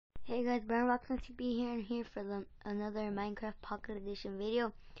Hey guys, Mcpe here and here for another Minecraft Pocket Edition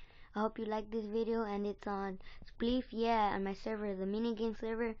video. I hope you like this video, and it's on Spleef, yeah, on my server, the minigame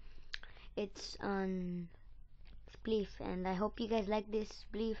server. It's on Spleef, and I hope you guys like this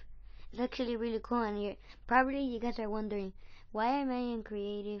Spleef. It's actually really cool, and you guys are wondering, why am I in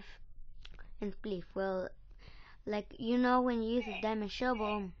creative in Spleef? Well, like, when you use a diamond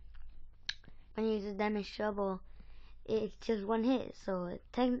shovel, it's just one hit, so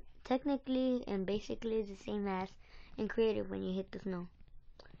technically and basically it's the same as in creative when you hit the snow.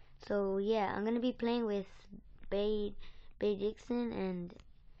 So yeah, I'm gonna be playing with Bay Dixon and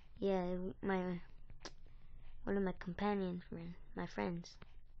yeah, one of my companions, my friends,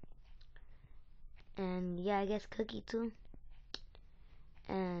 and yeah, I guess Cookie too.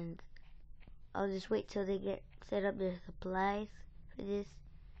 And I'll just wait till they get set up their supplies for this.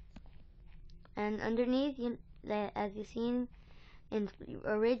 And underneath, as you've seen in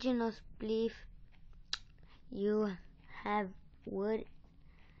original Spleef, you have wood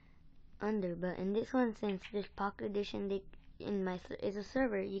under, but in this one, since this Pocket Edition, it's a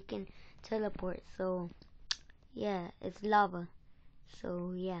server, you can teleport. So yeah, it's lava.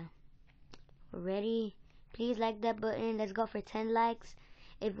 So yeah, we're ready. Please like that button. Let's go for 10 likes.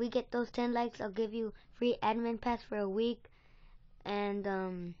 If we get those 10 likes, I'll give you free admin pass for a week,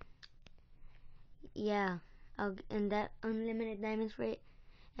 and yeah, and that unlimited diamonds for it.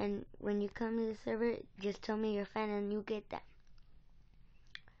 And when you come to the server, just tell me you're a fan and you get that.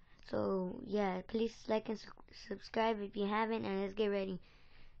 So yeah, please like and subscribe if you haven't, and let's get ready.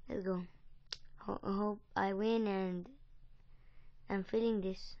 Let's go. I hope I win, and I'm feeling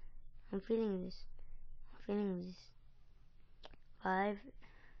this. I'm feeling this. 5,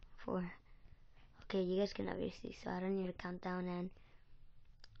 4. Okay, you guys can obviously, so I don't need to count down. And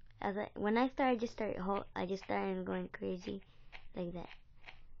when I start, I just started going crazy like that.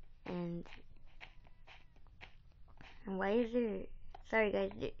 And why is there? Sorry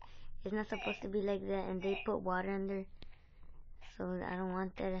guys, it's not supposed to be like that, and they put water under, so I don't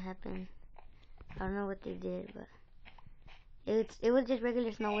want that to happen. I don't know what they did, but it was just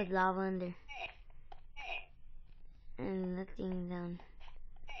regular snow with lava under, and nothing down.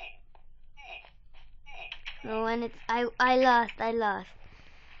 No, and I lost,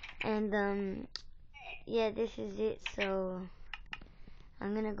 and yeah, this is it. So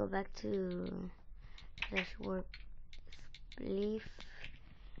I'm gonna go back to warp Spleef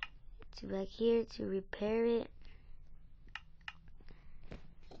to back here to repair it.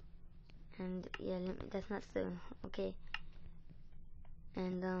 And yeah, that's not so okay.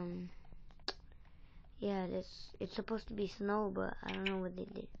 And yeah, it's supposed to be snow, but I don't know what they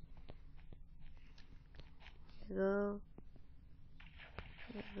did. Here you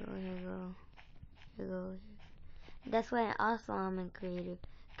go. That's why also I'm in creative,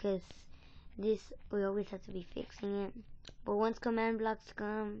 because we always have to be fixing it. But once command blocks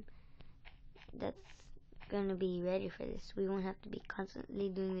come, that's gonna be ready for this. We won't have to be constantly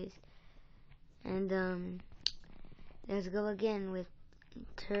doing this. And let's go again with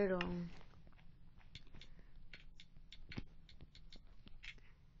turtle.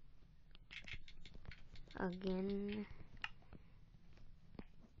 Again.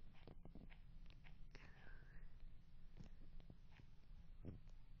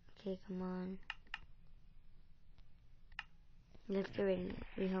 Okay, come on. Let's get ready.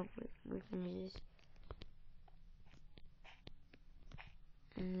 We hope we finish this.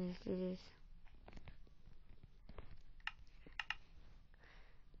 And let's do this.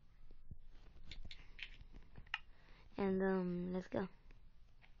 And let's go.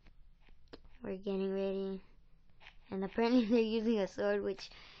 We're getting ready. And apparently they're using a sword, which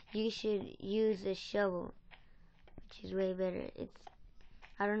you should use a shovel, which is way better.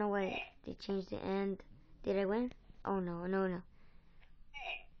 I don't know why they changed the end. Did I win? Oh no.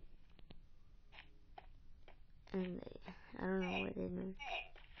 And I don't know what they did.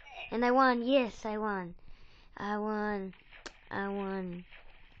 And I won. Yes, I won. Now,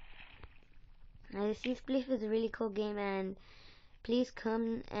 see, Spleef is a really cool game, and please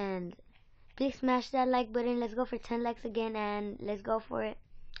come and please smash that like button. Let's go for 10 likes again, and let's go for it.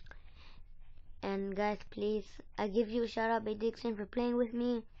 And guys, please, I give you a shout out, Bay Dixon, for playing with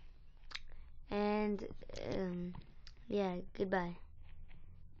me. And yeah, goodbye.